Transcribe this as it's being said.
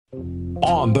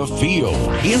On the field,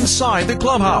 inside the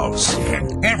clubhouse,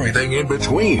 and everything in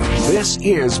between. This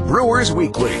is Brewers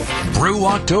Weekly. Brew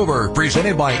October,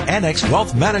 presented by Annex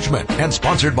Wealth Management and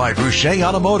sponsored by Boucher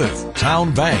Automotive,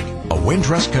 Town Bank, a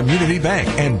Wintrust Community Bank,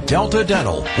 and Delta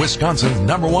Dental, Wisconsin's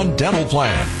 #1 dental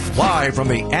plan. Live from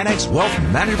the Annex Wealth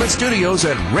Management Studios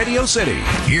at Radio City,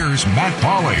 here's Matt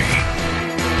Pauley.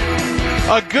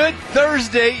 A good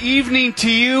Thursday evening to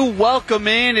you. Welcome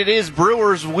in. It is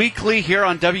Brewers Weekly here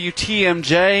on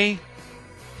WTMJ.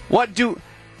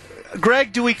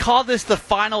 Greg, do we call this the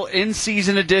final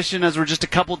in-season edition as we're just a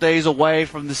couple days away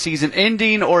from the season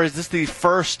ending, or is this the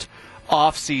first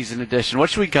off-season edition? What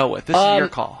should we go with? This is your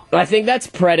call. I think that's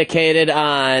predicated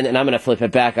on, and I'm going to flip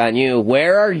it back on you,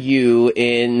 where are you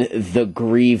in the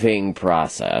grieving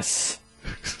process?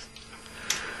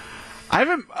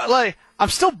 I'm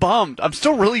still bummed. I'm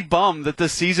still really bummed that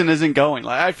this season isn't going.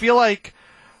 I feel like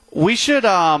we should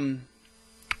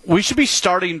be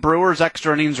starting Brewers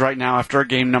extra innings right now after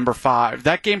game number 5.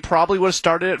 That game probably would have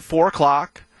started at 4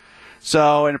 o'clock.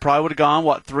 And it probably would have gone,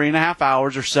 3.5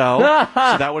 hours or so.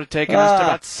 So that would have taken us to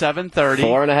about 7:30.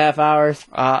 4.5 hours.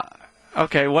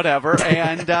 Okay, whatever.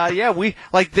 And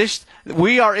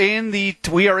we are in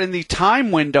the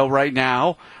time window right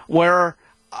now where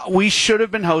we should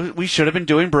have been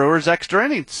doing Brewers extra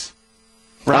innings,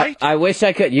 right? I wish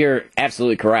I could. You're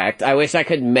absolutely correct. I wish I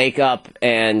could make up,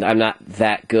 and I'm not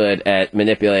that good at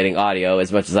manipulating audio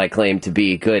as much as I claim to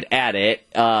be good at it.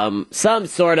 Some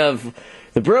sort of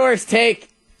the Brewers take,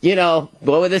 what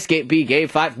would this be? Game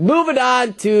 5. Moving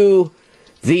on to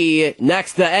the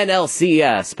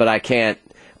NLCS, but I can't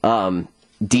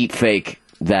deep fake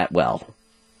that well.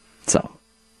 So,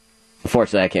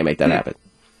 unfortunately, I can't make that happen.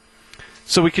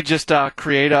 So we could just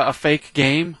create a fake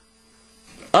game?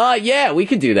 Yeah, we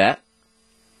could do that.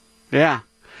 Yeah.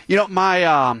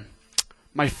 My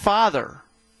father,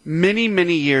 many,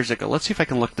 many years ago, let's see if I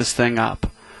can look this thing up.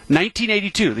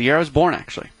 1982, the year I was born,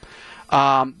 actually.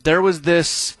 There was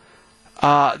this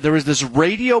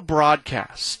radio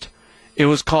broadcast. It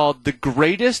was called The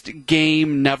Greatest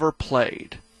Game Never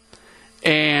Played.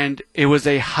 And it was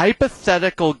a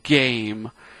hypothetical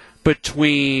game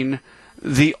between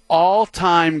the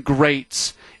all-time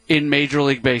greats in Major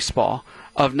League Baseball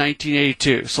of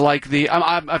 1982. So,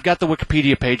 I've got the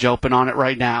Wikipedia page open on it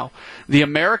right now. The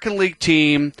American League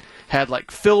team had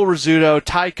Phil Rizzuto,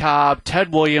 Ty Cobb,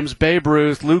 Ted Williams, Babe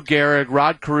Ruth, Lou Gehrig,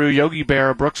 Rod Carew, Yogi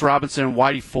Berra, Brooks Robinson, and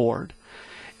Whitey Ford.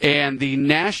 And the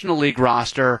National League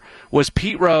roster was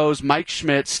Pete Rose, Mike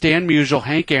Schmidt, Stan Musial,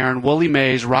 Hank Aaron, Willie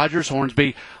Mays, Rogers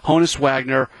Hornsby, Honus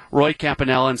Wagner, Roy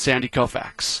Campanella, and Sandy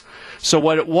Koufax. So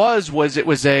what it was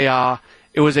a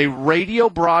radio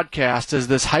broadcast as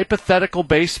this hypothetical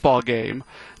baseball game.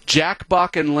 Jack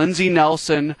Buck and Lindsey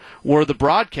Nelson were the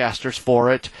broadcasters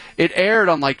for it. It aired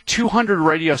on 200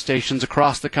 radio stations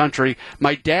across the country.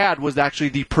 My dad was actually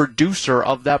the producer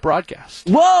of that broadcast.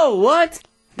 Whoa, what?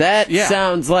 That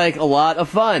sounds like a lot of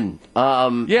fun.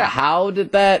 How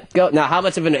did that go? Now, how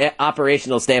much of an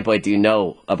operational standpoint do you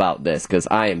know about this? Because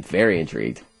I am very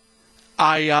intrigued.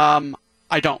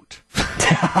 I don't.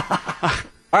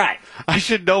 All right. I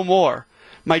should know more.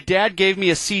 My dad gave me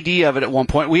a CD of it at one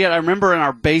point. I remember in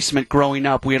our basement growing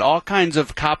up, we had all kinds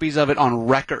of copies of it on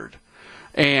record.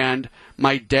 And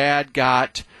my dad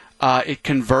got it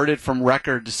converted from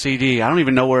record to CD. I don't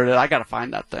even know where it is. I got to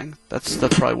find that thing. That's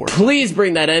probably worth it. Please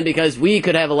bring that in because we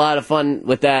could have a lot of fun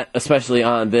with that, especially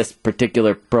on this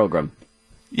particular program.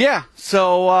 Yeah.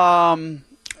 So I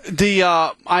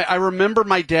remember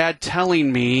my dad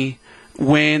telling me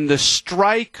when the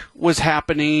strike was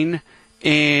happening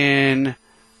in,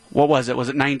 what was it? Was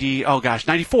it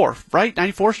 94, right?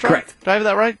 94 strike? Correct. Did I have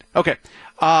that right? Okay.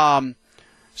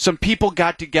 Some people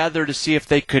got together to see if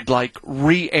they could,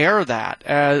 re-air that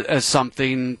as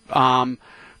something,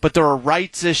 but there were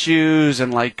rights issues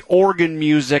and, organ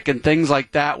music and things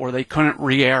like that where they couldn't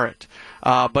re-air it.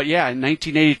 But yeah, in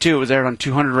 1982, it was aired on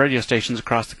 200 radio stations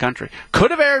across the country. Could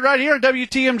have aired right here on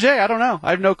WTMJ. I don't know. I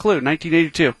have no clue.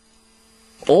 1982.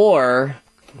 Or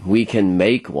we can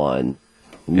make one.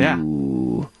 Yeah.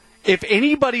 Ooh. If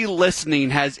anybody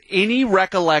listening has any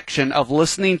recollection of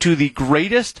listening to the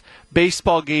greatest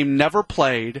baseball game never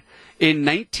played in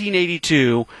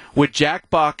 1982 with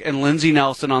Jack Buck and Lindsey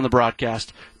Nelson on the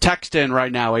broadcast, text in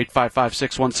right now,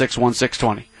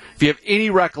 855-616-1620. If you have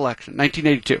any recollection,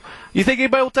 1982. You think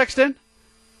anybody will text in?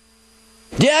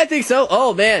 Yeah, I think so.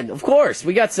 Oh, man, of course.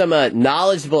 We got some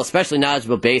knowledgeable, especially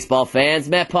knowledgeable baseball fans.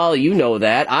 Matt Pauley, you know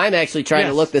that. I'm actually trying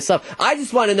to look this up. I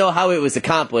just want to know how it was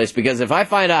accomplished, because if I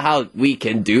find out how we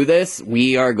can do this,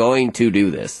 we are going to do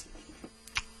this.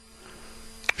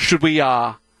 Should we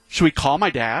call my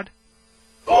dad?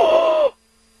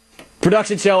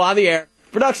 Production show on the air.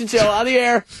 Production show on the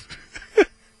air.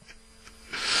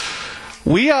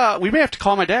 We may have to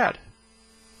call my dad.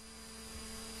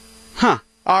 Huh.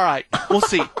 All right. We'll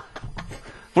see.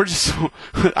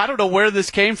 I don't know where this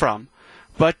came from.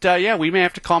 But yeah, we may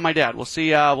have to call my dad. We'll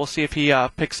see. We'll see if he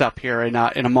picks up here in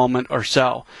a moment or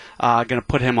so. Going to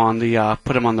put him on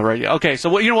the radio. Okay.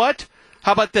 So you know what?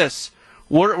 How about this?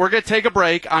 We're going to take a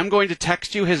break. I'm going to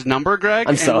text you his number, Greg,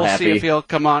 and we'll see if he'll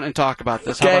come on and talk about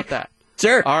this. Okay. How about that?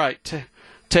 Sure. All right.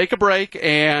 Take a break,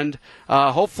 and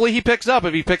hopefully he picks up.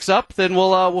 If he picks up, then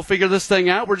we'll figure this thing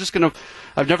out. We're just gonna.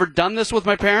 I've never done this with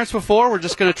my parents before. We're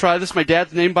just gonna try this. My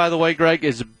dad's name, by the way, Greg,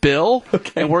 is Bill.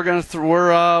 Okay. And we're gonna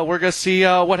see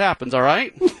what happens. All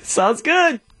right. Sounds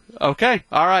good. Okay.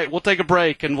 All right. We'll take a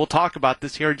break, and we'll talk about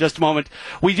this here in just a moment.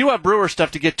 We do have Brewer stuff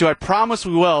to get to. I promise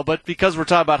we will, but because we're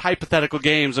talking about hypothetical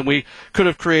games, and we could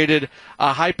have created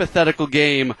a hypothetical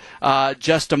game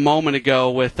just a moment ago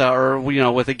with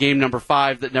a game number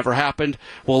 5 that never happened.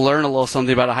 We'll learn a little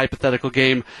something about a hypothetical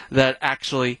game that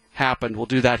actually happened. We'll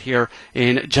do that here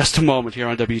in just a moment here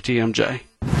on WTMJ.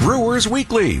 Brewers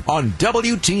Weekly on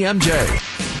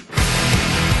WTMJ.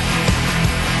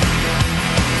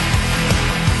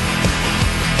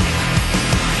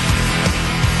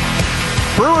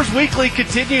 Brewers Weekly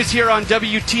continues here on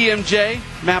WTMJ.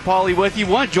 Matt Pauley with you.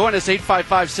 Want to join us,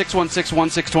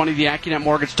 855-616-1620, the AccuNet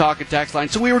Mortgage Talk and Text line.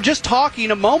 So we were just talking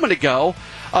a moment ago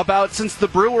about since the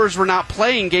Brewers were not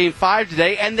playing Game 5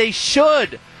 today, and they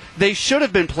should. They should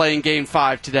have been playing Game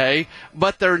 5 today,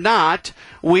 but they're not.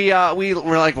 We're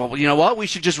like, well, you know what? We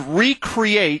should just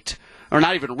recreate, or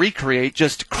not even recreate,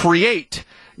 just create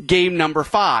game number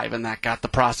 5, and that got the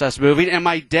process moving. And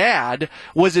my dad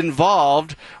was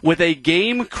involved with a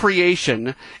game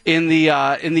creation in the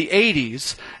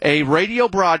 80s, a radio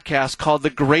broadcast called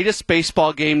The Greatest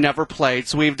Baseball Game Never Played.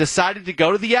 So we've decided to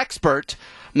go to the expert.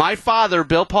 My father,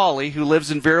 Bill Pauley, who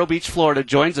lives in Vero Beach, Florida,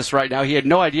 joins us right now. He had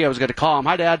no idea I was going to call him.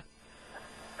 Hi, Dad.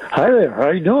 Hi there. How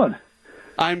are you doing?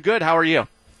 I'm good. How are you?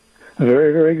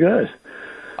 Very, very good.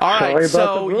 All right. Sorry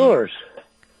about the Brewers.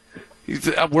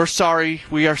 We're sorry.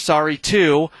 We are sorry,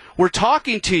 too. We're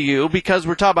talking to you because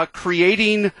we're talking about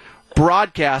creating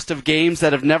broadcast of games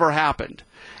that have never happened.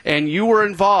 And you were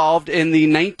involved in the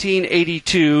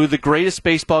 1982 The Greatest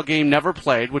Baseball Game Never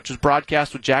Played, which was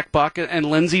broadcast with Jack Buck and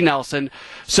Lindsey Nelson.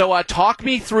 So talk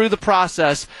me through the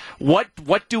process. What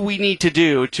do we need to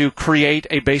do to create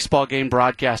a baseball game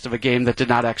broadcast of a game that did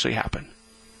not actually happen?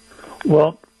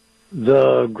 Well,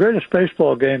 the Greatest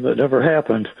Baseball Game That Never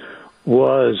Happened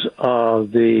was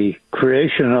the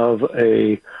creation of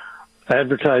a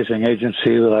advertising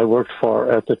agency that I worked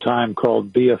for at the time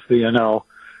called BFV&L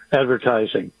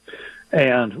Advertising,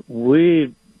 and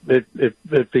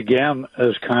it began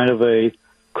as kind of a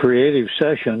creative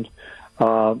session.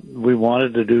 We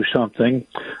wanted to do something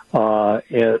at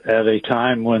a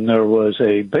time when there was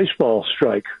a baseball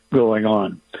strike going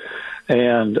on,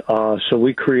 and so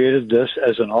we created this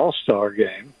as an all-star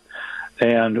game,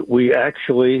 and we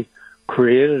actually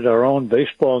created our own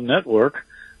baseball network.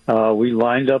 We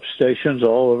lined up stations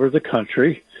all over the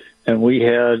country, and we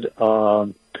had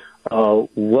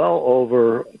well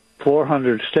over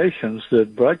 400 stations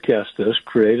that broadcast this,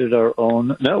 created our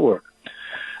own network.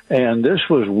 And this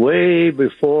was way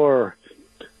before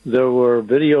there were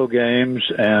video games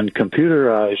and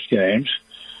computerized games.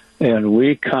 And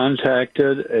we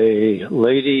contacted a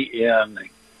lady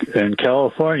in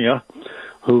California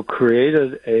who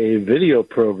created a video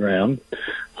program,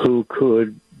 who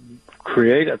could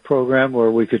create a program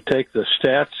where we could take the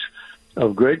stats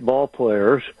of great ball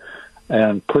players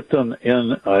and put them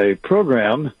in a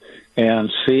program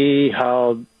and see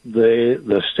how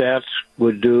the stats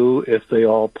would do if they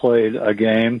all played a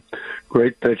game,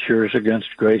 great pitchers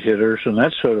against great hitters and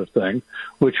that sort of thing,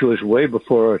 which was way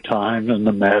before our time and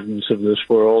the Maddens of this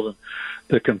world. And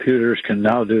the computers can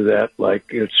now do that like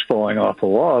it's falling off a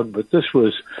log, but this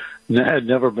had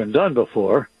never been done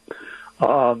before.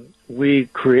 We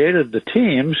created the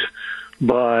teams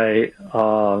by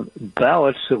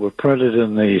ballots that were printed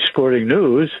in the Sporting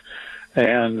News,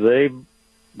 and they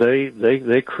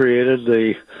created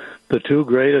the two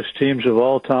greatest teams of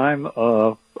all time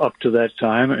up to that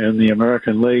time in the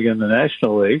American League and the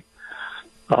National League.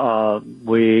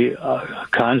 We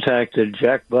contacted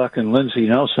Jack Buck and Lindsey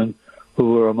Nelson,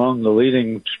 who were among the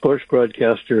leading sports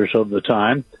broadcasters of the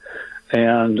time,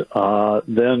 and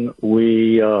then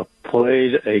we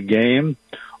played a game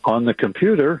on the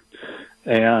computer,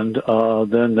 and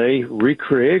then they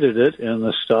recreated it in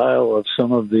the style of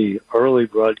some of the early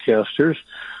broadcasters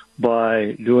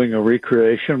by doing a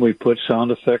recreation. We put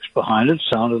sound effects behind it,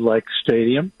 sounded like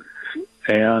stadium,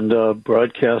 and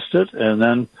broadcast it. And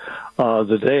then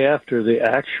The day after the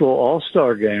actual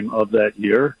All-Star game of that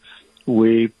year,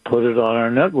 we put it on our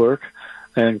network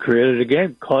and created a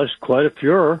game. Caused quite a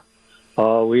furor.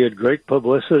 We had great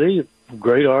publicity,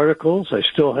 great articles. I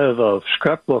still have a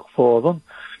scrapbook full of them.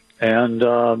 And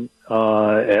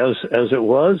as it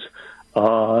was,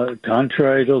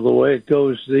 contrary to the way it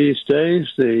goes these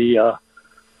days, the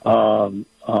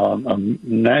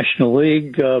National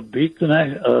League beat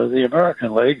the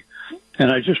American League.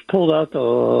 And I just pulled out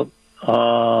the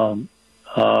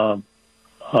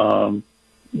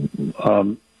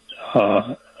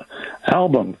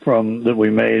album that we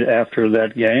made after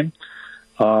that game,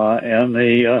 and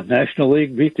the National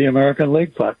League beat the American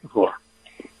League 5-4.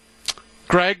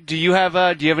 Greg, do you have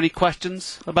any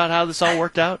questions about how this all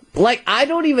worked out? Like, I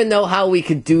don't even know how we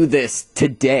could do this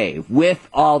today with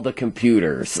all the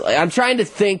computers. I'm trying to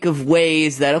think of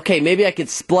ways that, okay, maybe I could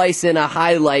splice in a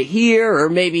highlight here, or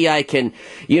maybe I can,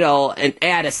 and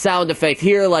add a sound effect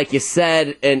here, like you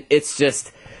said, and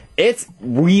it's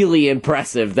really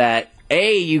impressive that,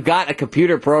 A, you got a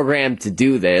computer program to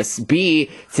do this. B,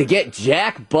 to get to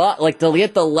get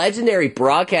the legendary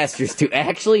broadcasters to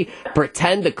actually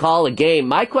pretend to call a game.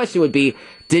 My question would be,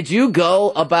 did you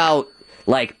go about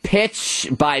like pitch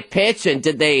by pitch, and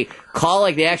did they call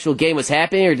like the actual game was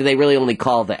happening, or did they really only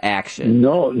call the action?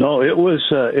 No, it was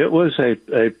a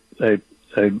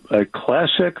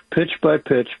classic pitch by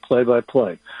pitch, play by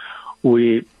play.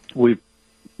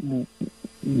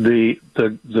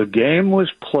 The game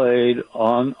was played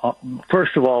on.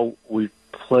 First of all, we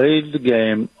played the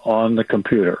game on the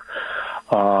computer,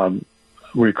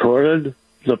 recorded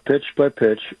the pitch by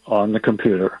pitch on the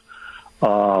computer,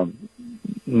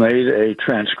 made a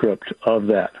transcript of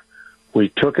that. We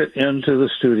took it into the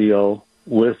studio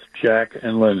with Jack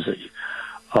and Lindsay,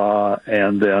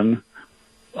 and then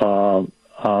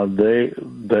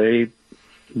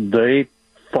they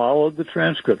followed the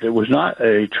transcript. It was not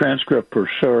a transcript per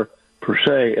se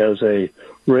as a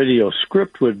radio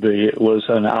script would be. It was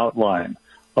an outline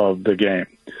of the game.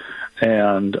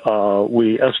 And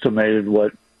we estimated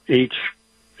what each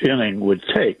inning would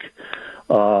take.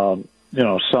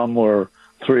 Some were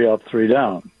 3 up, 3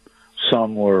 down.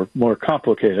 Some were more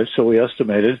complicated. So we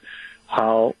estimated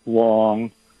how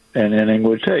long an inning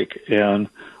would take. And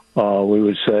we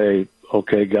would say,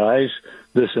 okay, guys,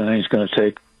 this inning's going to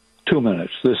take 2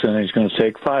 minutes. This inning is going to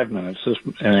take 5 minutes. This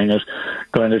inning is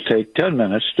going to take 10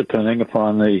 minutes, depending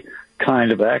upon the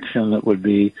kind of action that would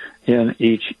be in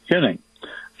each inning.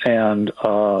 And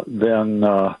then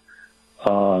they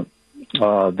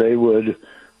would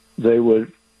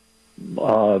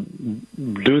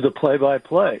do the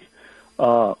play-by-play.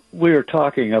 We are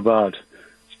talking about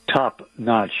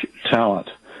top-notch talent,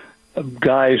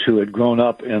 guys who had grown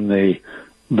up in the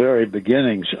very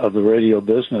beginnings of the radio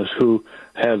business, who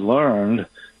had learned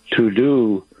to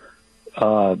do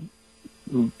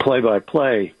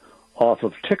play-by-play off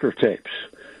of ticker tapes.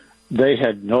 They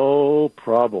had no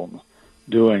problem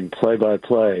doing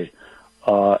play-by-play,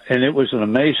 and it was an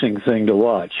amazing thing to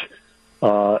watch.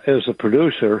 As a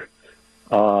producer,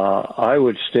 I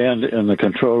would stand in the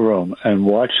control room and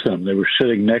watch them. They were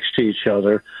sitting next to each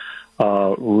other,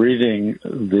 reading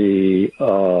the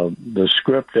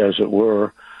script, as it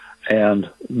were, and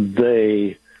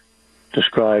they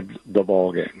described the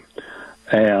ball game.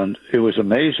 And it was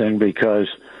amazing because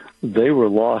they were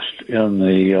lost in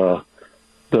the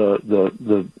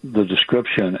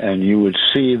description, and you would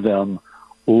see them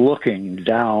looking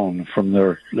down from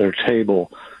their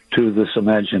table to this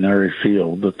imaginary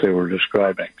field that they were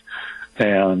describing.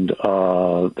 And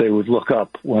they would look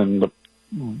up when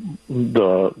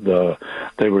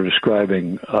they were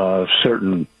describing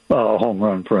certain home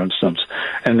run, for instance,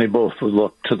 and they both would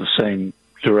look to the same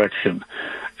direction.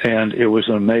 And it was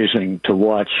amazing to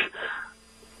watch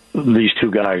these two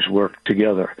guys work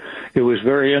together. It was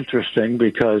very interesting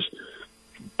because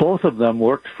both of them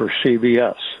worked for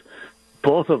CBS.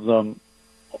 Both of them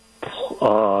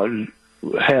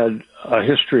had a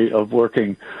history of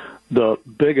working the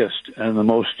biggest and the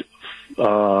most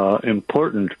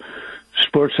important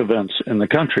sports events in the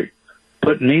country.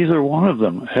 But neither one of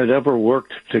them had ever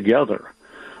worked together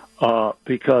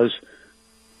because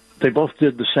they both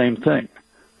did the same thing.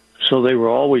 So they were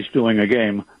always doing a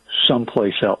game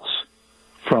someplace else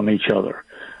from each other.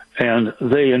 And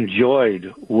they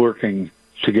enjoyed working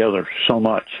together so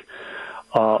much.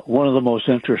 One of the most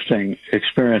interesting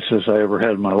experiences I ever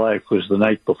had in my life was the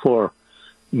night before.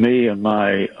 Me and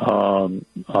my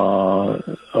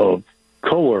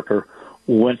coworker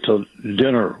went to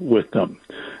dinner with them.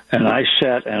 And I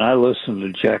sat and I listened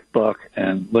to Jack Buck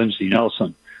and Lindsey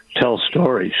Nelson tell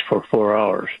stories for 4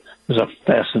 hours. It was a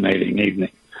fascinating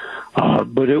evening.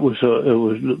 But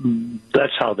but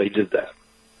that's how they did that.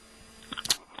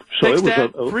 So Thanks, it was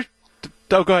Dad.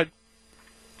 Oh, go ahead.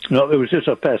 No, it was just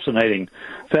a fascinating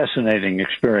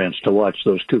experience to watch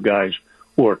those two guys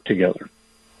work together.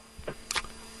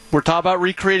 We're talking about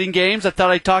recreating games. I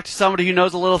thought I'd talk to somebody who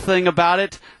knows a little thing about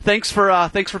it. Thanks for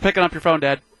picking up your phone,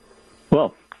 Dad.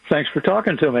 Well, thanks for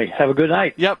talking to me. Have a good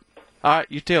night. Yep. All right,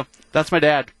 you too. That's my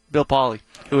dad, Bill Pauley,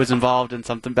 who was involved in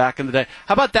something back in the day.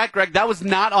 How about that, Greg? That was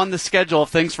not on the schedule of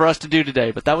things for us to do today,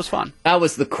 but that was fun. That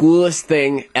was the coolest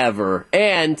thing ever.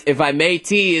 And if I may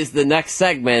tease the next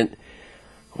segment,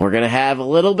 we're going to have a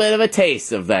little bit of a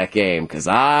taste of that game because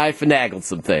I finagled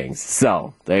some things.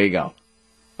 So, there you go.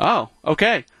 Oh,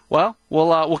 okay. Well,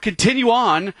 we'll continue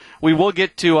on. We will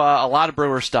get to a lot of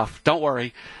Brewers stuff. Don't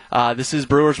worry. This is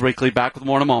Brewers Weekly. Back with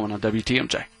more in a moment on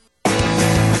WTMJ.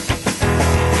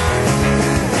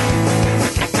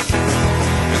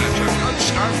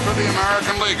 Start for the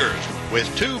American Leaguers. With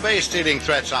 2 base-stealing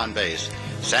threats on base,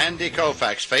 Sandy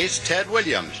Koufax faced Ted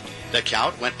Williams. The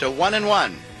count went to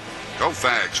 1-1.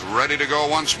 Koufax ready to go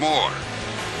once more.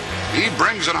 He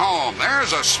brings it home.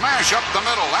 There's a smash up the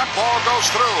middle. That ball goes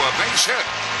through. A base hit.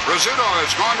 Rizzuto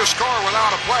is going to score without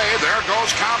a play. There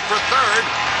goes count for third.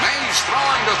 Mays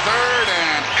throwing to third,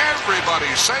 and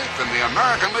everybody's safe, and the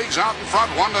American League's out in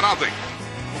front 1-0.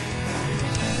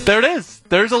 There it is.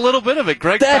 There's a little bit of it.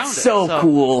 Greg That's found it. so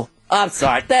cool. I'm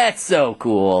sorry. That's so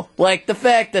cool. Like, the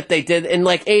fact that they did in,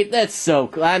 like, 8, that's so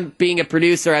cool. I'm being a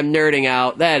producer. I'm nerding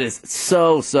out. That is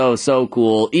so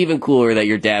cool. Even cooler that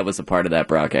your dad was a part of that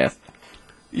broadcast.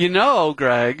 You know,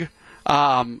 Greg,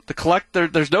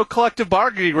 there's no collective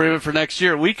bargaining agreement for next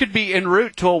year. We could be en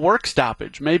route to a work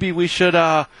stoppage. Maybe we should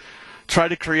try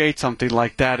to create something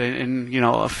like that and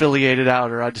affiliate it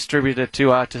out or distribute it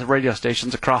to radio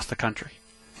stations across the country.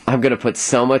 I'm going to put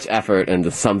so much effort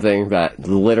into something that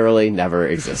literally never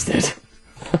existed.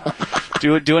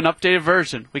 Do an updated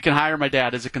version. We can hire my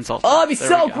dad as a consultant. Oh, it'd be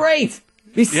so great.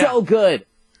 It'd be so good.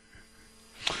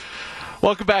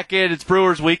 Welcome back in. It's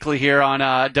Brewers Weekly here on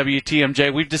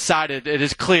WTMJ. We've decided, it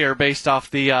is clear based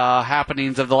off the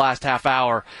happenings of the last half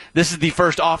hour, this is the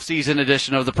first off-season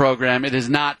edition of the program. It is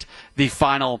not the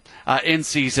final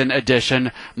in-season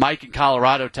edition. Mike in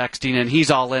Colorado texting, and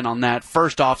he's all in on that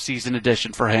first off-season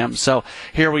edition for him. So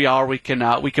here we are. We can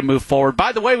move forward.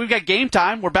 By the way, we've got game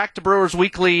time. We're back to Brewers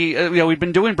Weekly. We've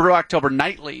been doing Brew October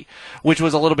nightly, which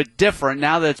was a little bit different.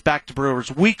 Now that it's back to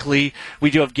Brewers Weekly, we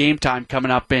do have game time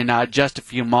coming up in just a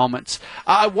few moments.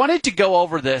 I wanted to go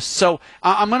over this, so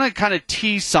I'm going to kind of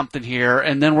tease something here,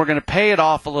 and then we're going to pay it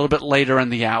off a little bit later in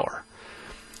the hour.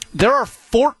 There are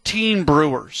 14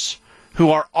 Brewers who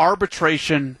are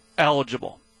arbitration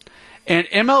eligible. And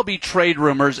MLB Trade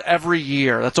Rumors every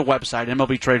year, that's a website,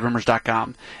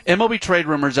 MLBTradeRumors.com. MLB Trade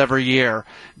Rumors every year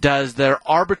does their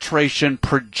arbitration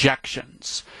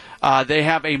projections. They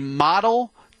have a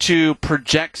model to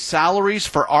project salaries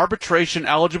for arbitration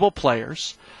eligible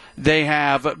players. They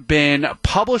have been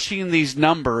publishing these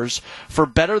numbers for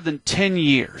better than 10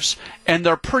 years, and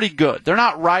they're pretty good. They're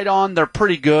not right on, they're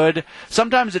pretty good.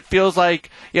 Sometimes it feels like,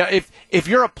 if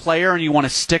you're a player and you want to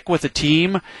stick with a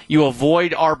team, you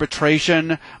avoid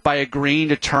arbitration by agreeing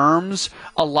to terms.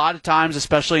 A lot of times,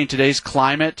 especially in today's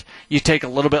climate, you take a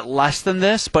little bit less than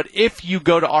this, but if you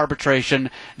go to arbitration,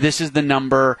 this is the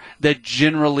number that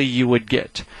generally you would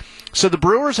get. So the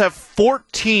Brewers have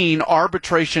 14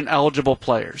 arbitration-eligible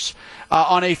players.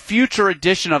 On a future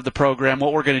edition of the program,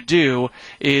 what we're going to do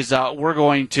is we're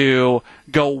going to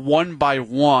go one by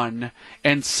one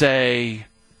and say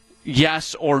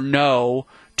yes or no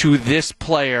to this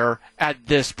player at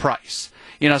this price.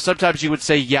 Sometimes you would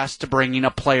say yes to bringing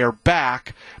a player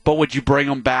back, but would you bring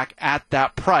them back at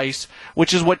that price,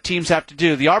 which is what teams have to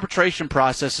do. The arbitration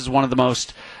process is one of the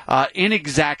most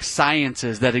inexact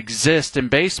sciences that exist in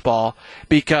baseball,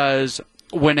 because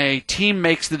when a team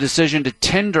makes the decision to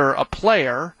tender a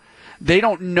player, they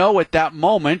don't know at that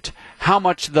moment how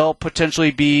much they'll potentially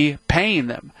be paying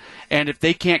them. And if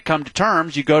they can't come to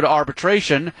terms, you go to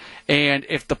arbitration, and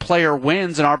if the player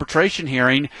wins an arbitration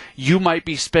hearing, you might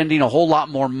be spending a whole lot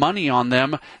more money on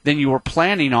them than you were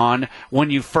planning on when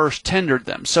you first tendered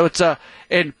them. So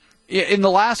in the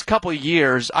last couple of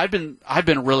years, I've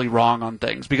been really wrong on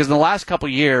things, because in the last couple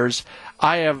of years,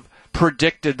 I have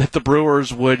predicted that the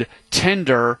Brewers would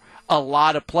tender a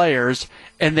lot of players,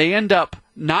 and they end up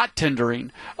not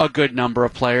tendering a good number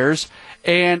of players.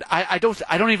 And I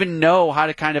don't even know how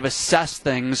to kind of assess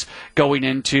things going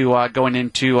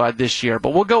into this year.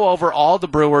 But we'll go over all the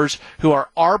Brewers who are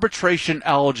arbitration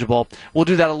eligible. We'll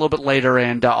do that a little bit later,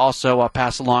 and also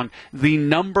pass along the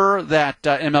number that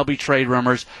MLB Trade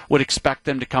Rumors would expect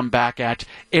them to come back at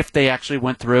if they actually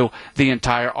went through the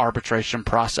entire arbitration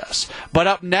process. But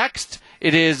up next,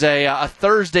 it is a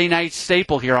Thursday night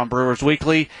staple here on Brewers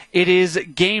Weekly. It is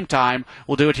game time.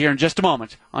 We'll do it here in just a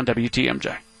moment on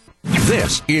WTMJ.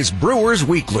 This is Brewers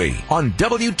Weekly on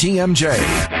WTMJ.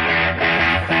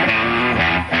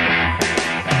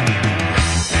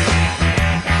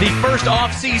 The first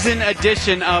off-season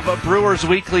edition of Brewers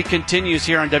Weekly continues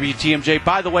here on WTMJ.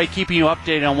 By the way, keeping you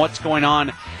updated on what's going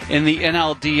on in the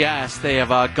NLDS. They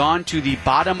have gone to the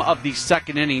bottom of the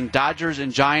second inning. Dodgers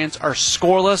and Giants are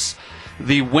scoreless.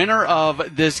 The winner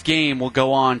of this game will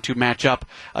go on to match up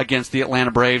against the Atlanta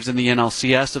Braves in the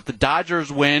NLCS. If the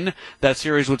Dodgers win, that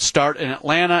series would start in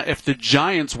Atlanta. If the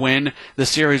Giants win, the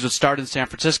series would start in San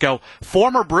Francisco.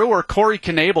 Former Brewer Corey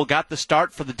Knebel got the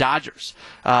start for the Dodgers.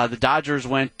 The Dodgers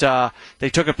they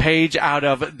took a page out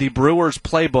of the Brewers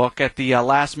playbook. At the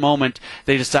last moment,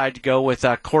 they decided to go with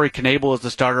Corey Knebel as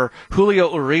the starter.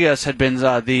 Julio Urias had been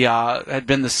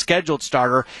the scheduled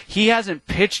starter. He hasn't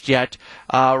pitched yet.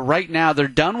 Right now, they're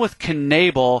done with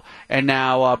Knebel, and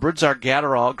now Brusdar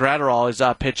Graterol is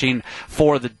pitching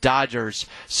for the Dodgers.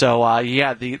 So,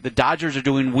 the Dodgers are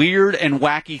doing weird and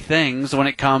wacky things when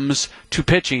it comes to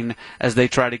pitching as they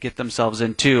try to get themselves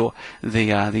into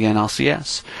the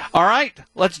NLCS. All right,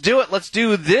 let's do it. Let's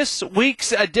do this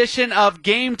week's edition of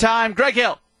Game Time. Greg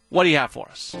Hill, what do you have for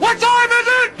us? What time is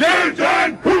it? Game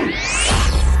time!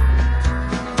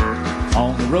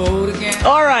 On the road again.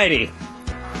 Alrighty.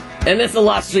 In this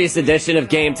illustrious edition of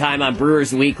Game Time on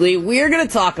Brewers Weekly, we're going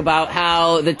to talk about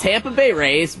how the Tampa Bay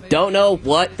Rays don't know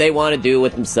what they want to do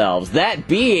with themselves. That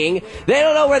being, they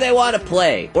don't know where they want to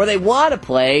play, or they want to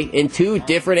play in two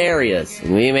different areas.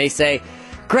 And we may say,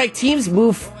 Greg, teams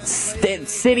move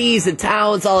cities and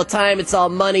towns all the time. It's all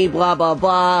money, blah, blah,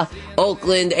 blah.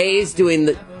 Oakland A's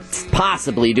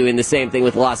possibly doing the same thing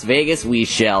with Las Vegas. We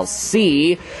shall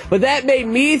see. But that made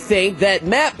me think that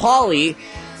Matt Pauley,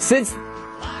 since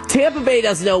Tampa Bay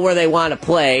doesn't know where they want to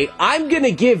play, I'm going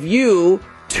to give you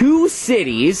two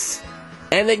cities,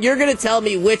 and then you're going to tell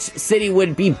me which city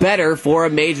would be better for a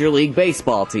Major League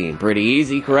Baseball team. Pretty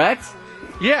easy, correct?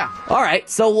 Yeah. All right,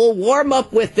 so we'll warm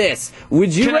up with this.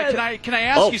 Would you? Can I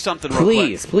ask you something real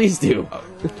quick? Please do.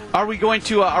 Are we going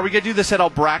to do this at all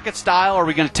bracket style? Or are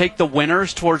we going to take the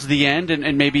winners towards the end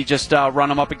and maybe just run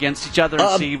them up against each other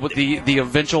and see what the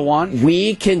eventual one?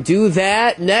 We can do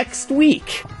that next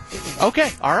week. Okay,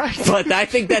 all right. But I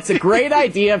think that's a great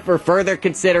idea for further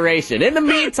consideration. In the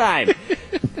meantime,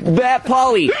 Matt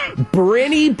Pauley,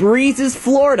 Brittany Breezes,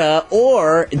 Florida,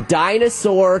 or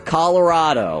Dinosaur,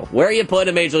 Colorado? Where are you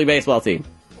putting a Major League Baseball team?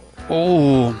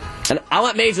 Oh. And I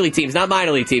want Major League teams, not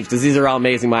minor league teams, because these are all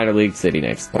amazing minor league city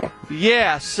names.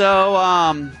 Yeah, so,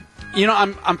 I'm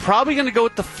probably going to go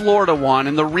with the Florida one,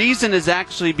 and the reason is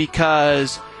actually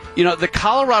because, the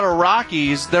Colorado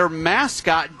Rockies, their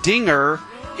mascot, Dinger,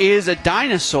 is a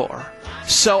dinosaur.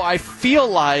 So I feel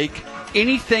like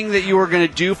anything that you were going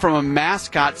to do from a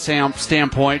mascot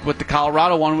standpoint with the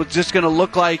Colorado one was just going to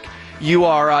look like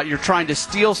you're trying to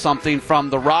steal something from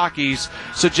the Rockies.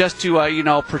 So just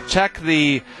to protect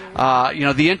the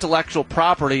intellectual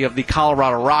property of the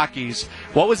Colorado Rockies.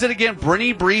 What was it again?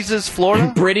 Brittany Breezes,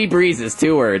 Florida? Brittany Breezes,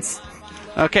 2 words.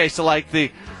 Okay, so like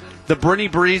the Brittany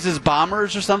Breezes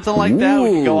Bombers or something like that? We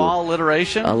can go all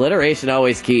alliteration? Alliteration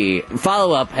always key.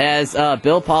 Follow-up, has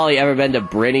Bill Pauley ever been to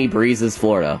Brittany Breezes,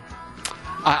 Florida?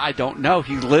 I don't know.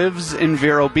 He lives in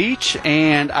Vero Beach,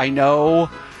 and I know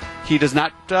he does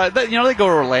not... they go to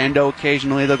Orlando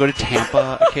occasionally. They'll go to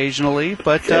Tampa occasionally,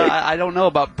 but I don't know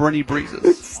about Brittany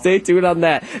Breezes. Stay tuned on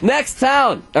that. Next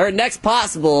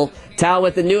possible town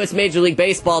with the newest Major League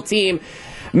Baseball team.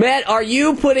 Matt, are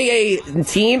you putting a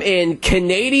team in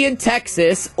Canadian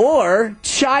Texas or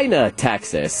China,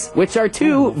 Texas, which are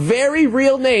two very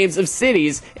real names of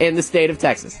cities in the state of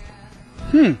Texas?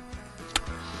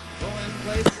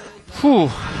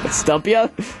 Stump you?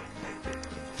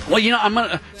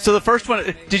 Well, so the first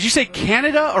one, did you say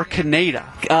Canada or Canada?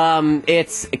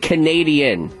 It's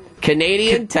Canadian.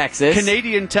 Texas.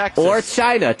 Canadian, Texas. Or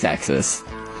China, Texas.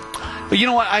 But you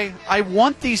know what? I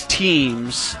want these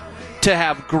teams to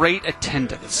have great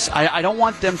attendance. I don't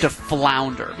want them to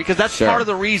flounder, because that's part of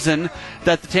the reason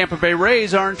that the Tampa Bay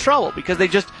Rays are in trouble, because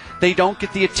they don't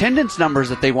get the attendance numbers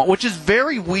that they want, which is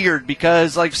very weird,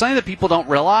 because like something that people don't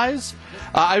realize.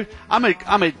 I'm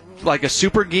a like a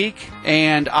super geek,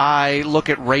 and I look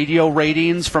at radio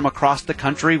ratings from across the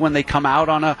country when they come out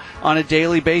on a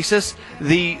daily basis.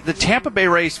 The Tampa Bay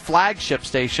Rays flagship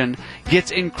station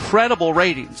gets incredible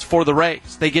ratings for the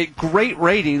Rays. They get great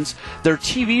ratings. Their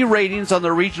TV ratings on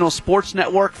their regional sports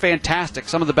network, fantastic.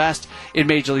 Some of the best in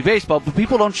Major League Baseball, but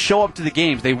people don't show up to the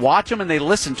games. They watch them and they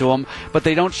listen to them, but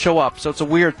they don't show up. So it's a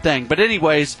weird thing. But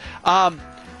anyways,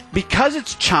 because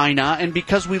it's China and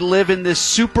because we live in this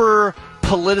super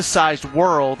politicized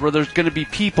world where there's going to be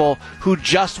people who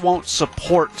just won't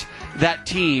support that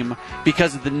team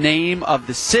because of the name of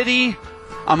the city,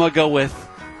 I'm going to go with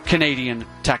Canadian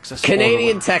Texas.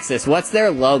 Canadian Texas. What's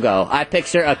their logo? I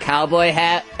picture a cowboy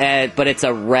hat, but it's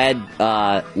a red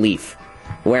leaf.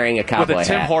 Wearing a cowboy hat. With a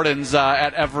Tim Hortons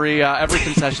at every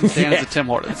concession stand is a Tim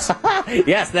Hortons.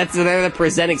 Yes, they're the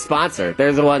presenting sponsor.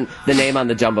 They're the name on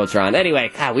the Jumbotron.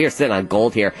 Anyway, God, we are sitting on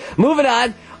gold here. Moving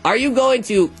on, are you going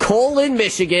to Colon,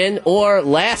 Michigan, or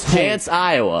Last Chance,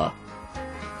 Iowa?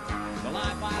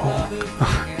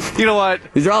 You know what?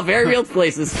 These are all very real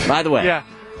places, by the way. Yeah.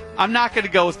 I'm not going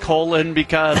to go with Colon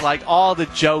because, like, all the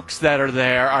jokes that are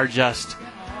there are just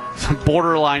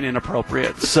borderline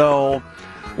inappropriate. So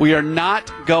we are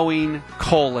not going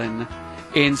Colon.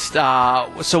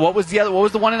 So what was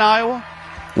the one in Iowa?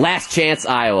 Last Chance,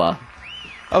 Iowa.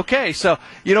 Okay, so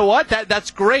you know what? That's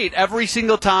great. Every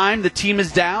single time the team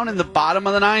is down in the bottom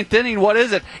of the ninth inning, what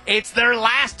is it? It's their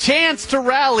last chance to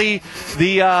rally.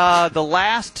 The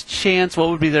last chance. What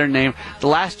would be their name? The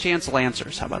Last Chance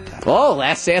Lancers. How about that? Oh,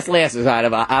 Last Chance Lancers out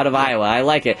of Iowa. I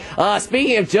like it.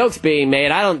 Speaking of jokes being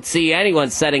made, I don't see anyone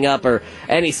setting up or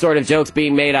any sort of jokes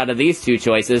being made out of these two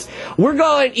choices. We're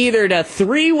going either to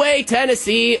Three-Way,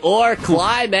 Tennessee, or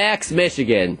Climax,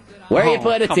 Michigan. Where are you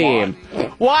putting a team? On.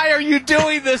 Why are you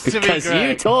doing this to me, Greg? Because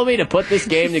you told me to put this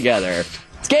game together.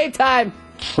 It's game time.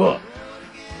 We'll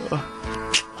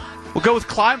go with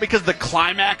Climax because the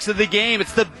climax of the game.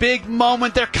 It's the big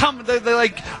moment. They're coming. They're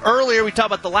like earlier we talked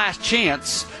about the last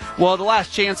chance. Well, the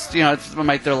last chance,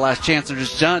 it's their last chance. They're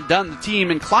just done the team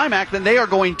in Climax. Then they are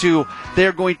going to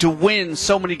win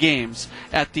so many games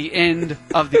at the end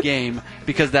of the game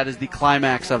because that is the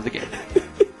climax of the game.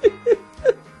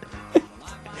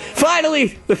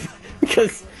 Finally,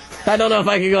 because I don't know if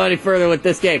I can go any further with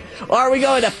this game. Are we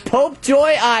going to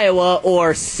Popejoy, Iowa,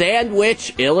 or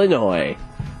Sandwich, Illinois?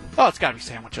 Oh, it's got to be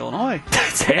Sandwich, Illinois.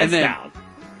 Hands down.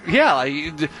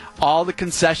 Yeah, all the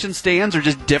concession stands are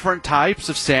just different types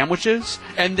of sandwiches.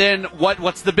 And then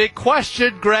what's the big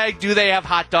question, Greg? Do they have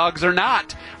hot dogs or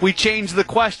not? We changed the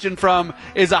question from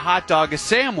is a hot dog a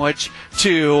sandwich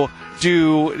to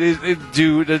do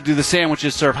the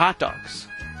sandwiches serve hot dogs?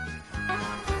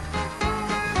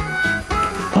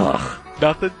 Ugh.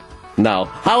 Nothing? No.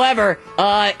 However,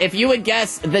 if you would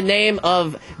guess the name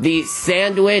of the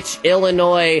Sandwich,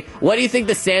 Illinois, what do you think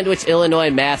the Sandwich,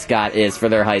 Illinois mascot is for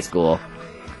their high school?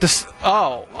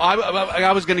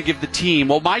 I was going to give the team.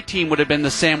 Well, my team would have been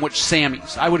the Sandwich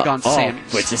Sammies. I would have gone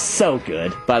Sammies. Which is so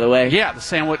good, by the way. Yeah, the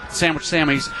Sandwich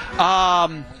Sammies.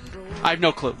 I have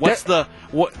no clue. What's go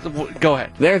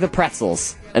ahead. They're the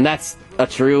pretzels, and that's a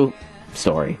true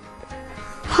story.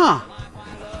 Huh.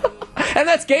 And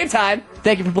that's game time.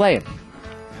 Thank you for playing.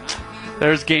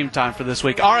 There's game time for this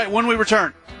week. All right, when we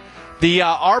return, the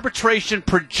arbitration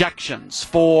projections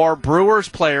for Brewers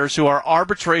players who are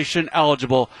arbitration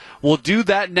eligible. We'll do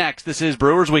that next. This is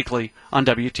Brewers Weekly on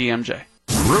WTMJ.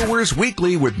 Brewers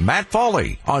Weekly with Matt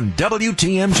Pauley on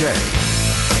WTMJ.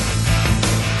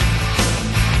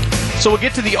 So we'll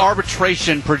get to the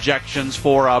arbitration projections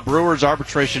for Brewers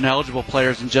arbitration-eligible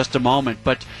players in just a moment.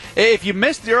 But if you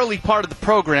missed the early part of the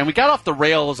program, we got off the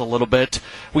rails a little bit.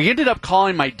 We ended up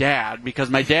calling my dad because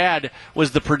my dad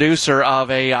was the producer of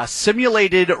a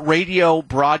simulated radio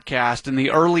broadcast in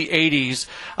the early 80s,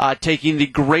 taking the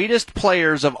greatest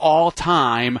players of all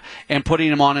time and putting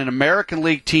them on an American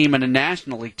League team and a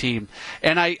National League team.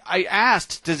 And I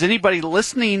asked, does anybody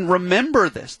listening remember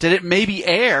this? Did it maybe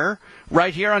air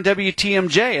right here on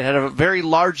WTMJ? It had a very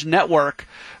large network.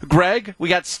 Greg, we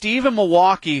got Steve in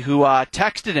Milwaukee who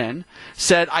texted in,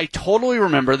 said, I totally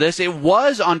remember this. It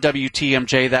was on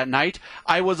WTMJ that night.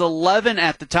 I was 11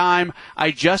 at the time.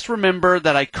 I just remember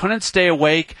that I couldn't stay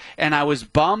awake, and I was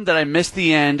bummed that I missed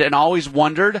the end and always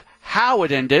wondered how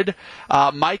it ended.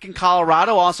 Mike in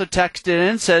Colorado also texted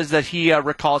in, says that he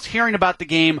recalls hearing about the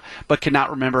game but cannot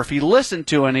remember if he listened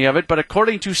to any of it. But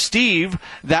according to Steve,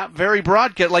 that very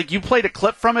broadcast, like you played a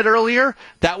clip from it earlier,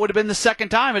 that would have been the second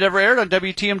time it ever aired on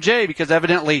WTMJ because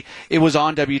evidently it was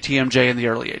on WTMJ in the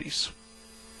early 80s.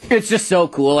 It's just so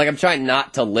cool. Like, I'm trying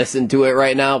not to listen to it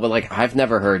right now, but, like, I've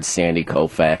never heard Sandy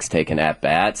Koufax take an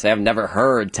at-bat. I've never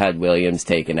heard Ted Williams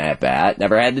take an at-bat.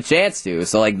 Never had the chance to.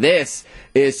 So, like, this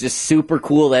is just super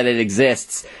cool that it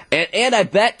exists. And I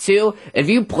bet, too, if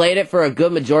you played it for a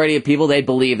good majority of people, they'd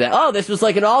believe that, oh, this was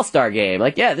like an all-star game.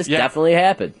 Like, yeah, this definitely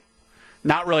happened.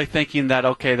 Not really thinking that,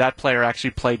 okay, that player actually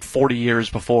played 40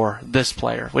 years before this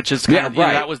player, which is kind of,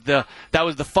 right. that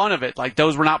was the fun of it. Like,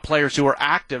 those were not players who were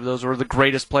active; those were the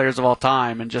greatest players of all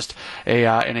time, and just in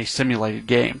a simulated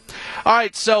game. All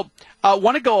right, so I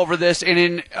want to go over this, and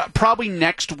in probably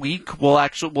next week we'll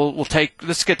take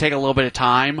this is going to take a little bit of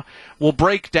time. We'll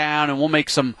break down and we'll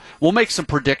make some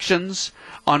predictions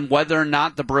on whether or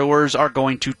not the Brewers are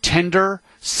going to tender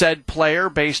said player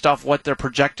based off what their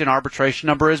projected arbitration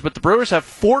number is. But the Brewers have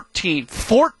 14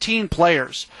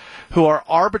 players who are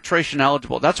arbitration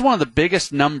eligible. That's one of the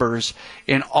biggest numbers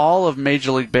in all of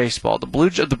Major League Baseball. The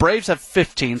Braves have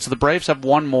 15, so the Braves have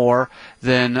one more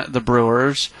than the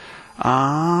Brewers.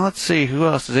 Let's see, who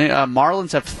else is in?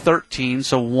 Marlins have 13,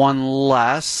 so one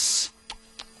less.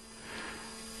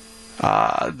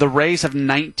 The Rays have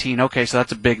 19. Okay, so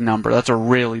that's a big number. That's a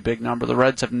really big number. The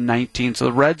Reds have 19. So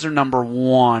the Reds are number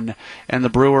 1, and the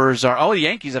Brewers are... Oh, the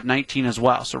Yankees have 19 as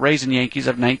well. So Rays and Yankees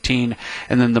have 19,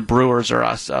 and then the Brewers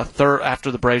are third after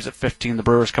the Braves at 15. The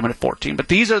Brewers come in at 14. But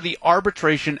these are the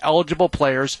arbitration-eligible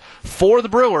players for the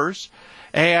Brewers,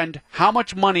 and how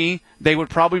much money they would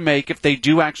probably make if they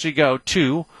do actually go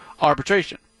to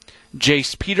arbitration.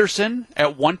 Jace Peterson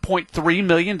at $1.3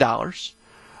 million.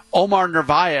 Omar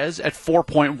Narvaez at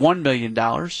 $4.1 million.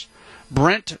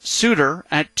 Brent Suter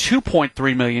at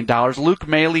 $2.3 million. Luke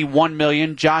Maile, $1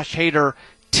 million. Josh Hader,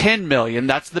 $10 million.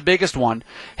 That's the biggest one.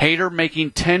 Hader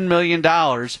making $10 million.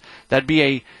 That'd be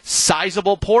a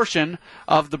sizable portion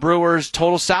of the Brewers'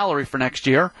 total salary for next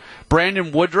year.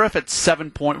 Brandon Woodruff at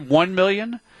 $7.1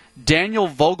 million. Daniel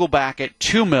Vogelback at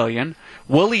 $2 million.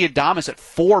 Willie Adames at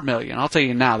 $4 million. I'll tell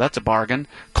you now, that's a bargain.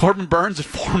 Corbin Burns at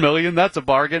 $4 million. That's a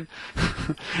bargain.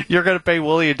 You're going to pay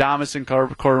Willie Adames and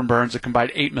Corbin Burns a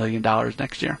combined $8 million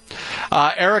next year.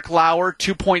 Eric Lauer,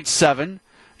 $2.7.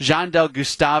 Jean Del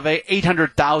Gustave,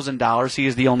 $800,000. He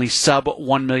is the only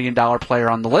sub-$1 million player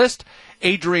on the list.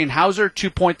 Adrian Hauser,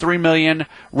 $2.3 million.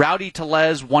 Rowdy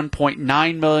Tellez,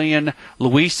 $1.9 million.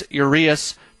 Luis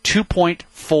Urias,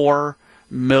 $2.4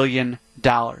 million.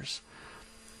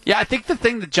 Yeah, I think the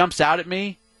thing that jumps out at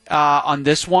me on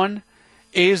this one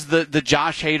is the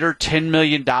Josh Hader $10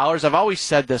 million. I've always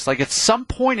said this, like, at some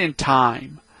point in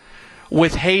time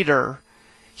with Hader,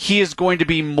 he is going to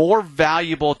be more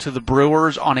valuable to the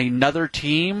Brewers on another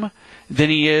team than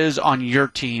he is on your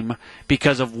team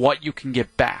because of what you can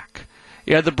get back.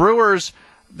 Yeah, the Brewers,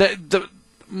 the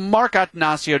Mark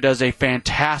Attanasio does a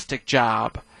fantastic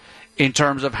job in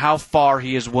terms of how far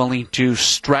he is willing to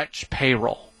stretch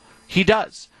payroll. He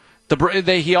does.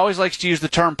 He always likes to use the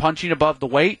term punching above the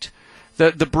weight.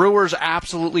 The Brewers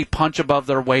absolutely punch above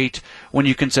their weight when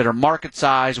you consider market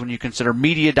size, when you consider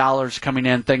media dollars coming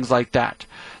in, things like that.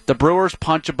 The Brewers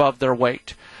punch above their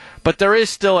weight. But there is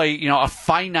still a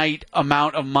finite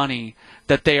amount of money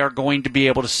that they are going to be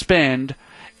able to spend,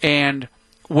 and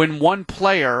when one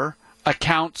player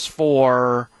accounts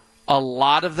for a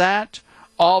lot of that,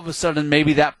 all of a sudden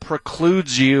maybe that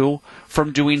precludes you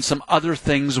from doing some other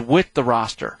things with the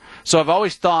roster. So I've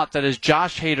always thought that as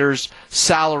Josh Hader's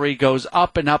salary goes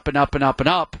up and up and up and up and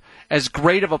up, as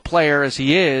great of a player as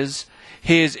he is,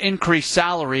 his increased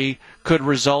salary could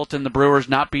result in the Brewers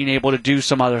not being able to do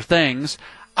some other things.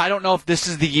 I don't know if this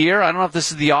is the year. I don't know if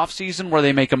this is the offseason where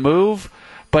they make a move.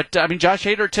 But, I mean, Josh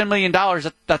Hader, $10 million,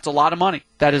 that's a lot of money.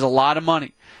 That is a lot of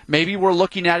money. Maybe we're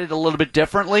looking at it a little bit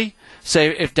differently. Say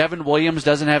if Devin Williams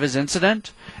doesn't have his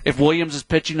incident, if Williams is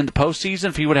pitching in the postseason,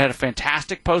 if he would have had a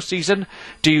fantastic postseason,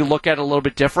 do you look at it a little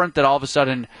bit different, that all of a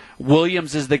sudden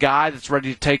Williams is the guy that's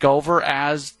ready to take over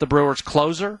as the Brewers'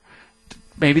 closer?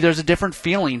 Maybe there's a different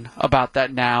feeling about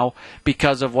that now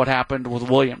because of what happened with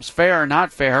Williams. Fair or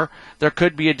not fair, there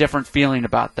could be a different feeling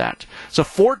about that. So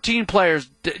 14 players,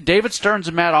 David Stearns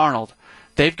and Matt Arnold,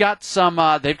 they've got some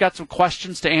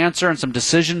questions to answer and some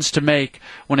decisions to make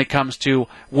when it comes to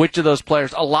which of those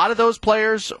players. A lot of those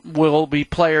players will be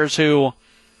players who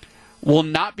will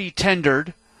not be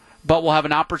tendered, but will have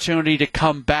an opportunity to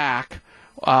come back,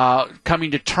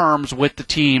 coming to terms with the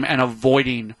team and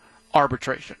avoiding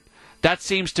arbitration. That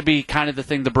seems to be kind of the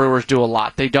thing the Brewers do a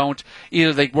lot.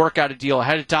 Either they work out a deal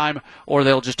ahead of time, or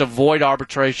they'll just avoid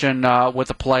arbitration with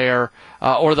a player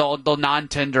or they'll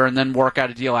non-tender and then work out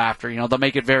a deal after. They'll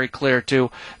make it very clear to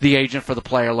the agent for the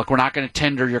player, look, we're not going to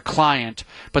tender your client,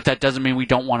 but that doesn't mean we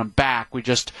don't want him back. We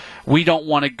don't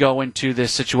want to go into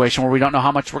this situation where we don't know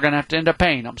how much we're going to have to end up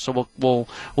paying him. So we'll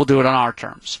do it on our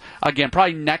terms. Again,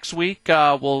 probably next week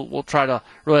we'll try to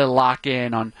really lock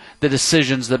in on the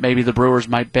decisions that maybe the Brewers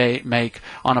might make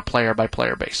on a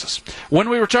player-by-player basis. When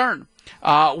we return,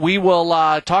 we will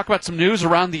talk about some news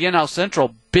around the NL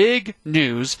Central. Big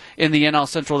news in the NL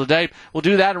Central today. We'll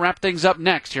do that and wrap things up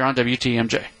next here on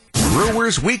WTMJ.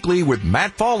 Brewers Weekly with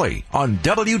Matt Pauley on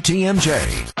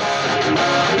WTMJ.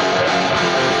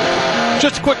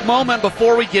 Just a quick moment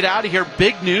before we get out of here.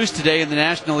 Big news today in the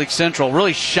National League Central.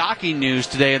 Really shocking news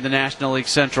today in the National League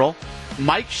Central.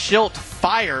 Mike Shildt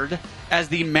fired as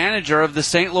the manager of the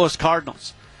St. Louis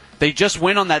Cardinals. They just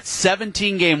went on that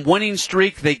 17-game winning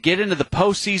streak. They get into the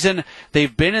postseason.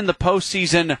 They've been in the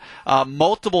postseason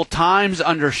multiple times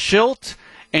under Shildt,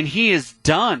 and he is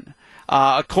done.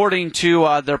 According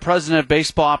to their president of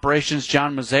baseball operations,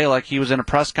 John Mozeliak, he was in a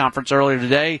press conference earlier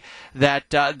today, that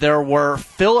there were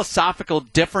philosophical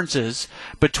differences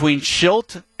between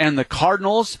Shildt and the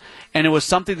Cardinals, and it was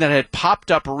something that had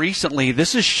popped up recently.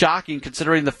 This is shocking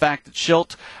considering the fact that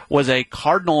Shildt was a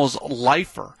Cardinals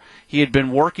lifer. He had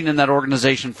been working in that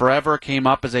organization forever, came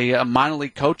up as a minor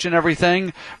league coach and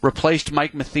everything, replaced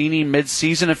Mike Matheny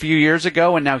mid-season a few years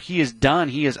ago, and now he is done.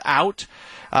 He is out.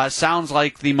 Sounds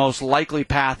like the most likely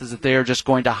path is that they are just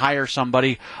going to hire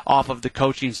somebody off of the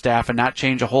coaching staff and not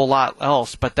change a whole lot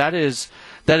else. But that is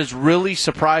really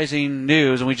surprising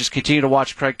news, and we just continue to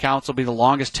watch Craig Counsell be the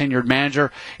longest tenured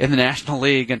manager in the National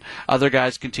League, and other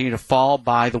guys continue to fall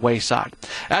by the wayside.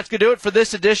 That's going to do it for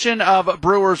this edition of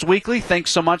Brewers Weekly.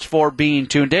 Thanks so much for being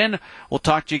tuned in. We'll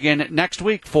talk to you again next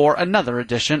week for another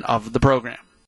edition of the program.